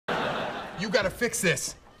You gotta fix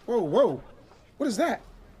this. Whoa, whoa. What is that?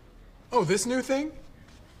 Oh, this new thing?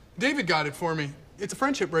 David got it for me. It's a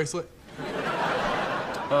friendship bracelet.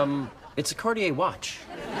 It's a Cartier watch.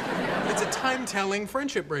 It's a time-telling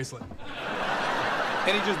friendship bracelet.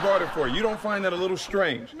 And he just bought it for you. You don't find that a little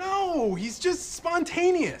strange? No, he's just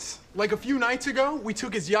spontaneous. Like a few nights ago, we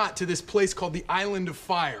took his yacht to this place called the Island of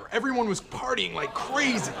Fire. Everyone was partying like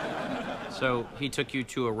crazy. So he took you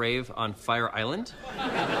to a rave on Fire Island?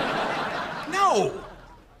 No!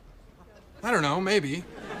 I don't know, maybe.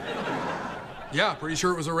 Yeah, pretty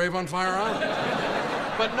sure it was a rave on Fire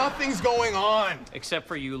Island. But nothing's going on. Except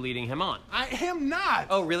for you leading him on. I am not.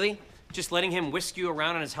 Oh, really? Just letting him whisk you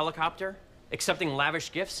around in his helicopter? Accepting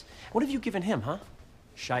lavish gifts? What have you given him, huh?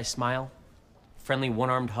 Shy smile? Friendly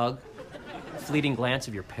one-armed hug? Fleeting glance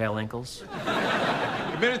of your pale ankles?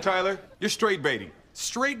 Admit it, Tyler. You're straight baiting.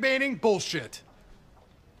 Straight baiting? Bullshit.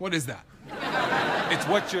 What is that? It's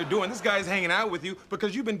what you're doing. This guy's hanging out with you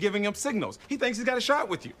because you've been giving him signals. He thinks he's got a shot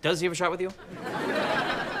with you. Does he have a shot with you?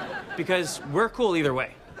 Because we're cool either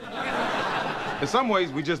way. In some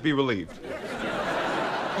ways, we'd just be relieved.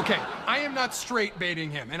 Okay, I am not straight baiting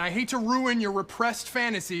him, and I hate to ruin your repressed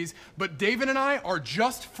fantasies, but David and I are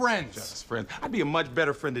just friends. Just friends. I'd be a much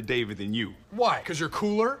better friend to David than you. Why? Because you're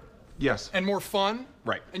cooler? Yes. And more fun?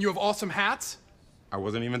 Right. And you have awesome hats? I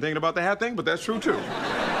wasn't even thinking about the hat thing, but that's true, too.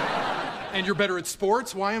 And you're better at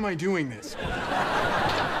sports? Why am I doing this?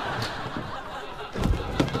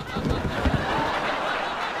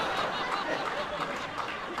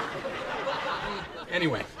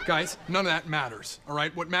 Anyway, guys, none of that matters, all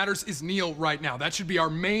right? What matters is Neil right now. That should be our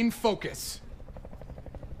main focus.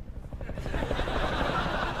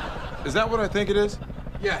 Is that what I think it is?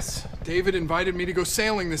 Yes, David invited me to go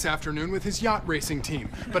sailing this afternoon with his yacht racing team,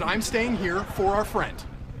 but I'm staying here for our friend.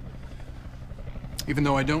 Even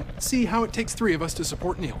though I don't see how it takes three of us to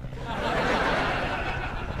support Neil.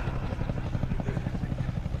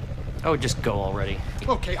 Oh, just go already.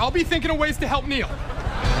 Okay, I'll be thinking of ways to help Neil.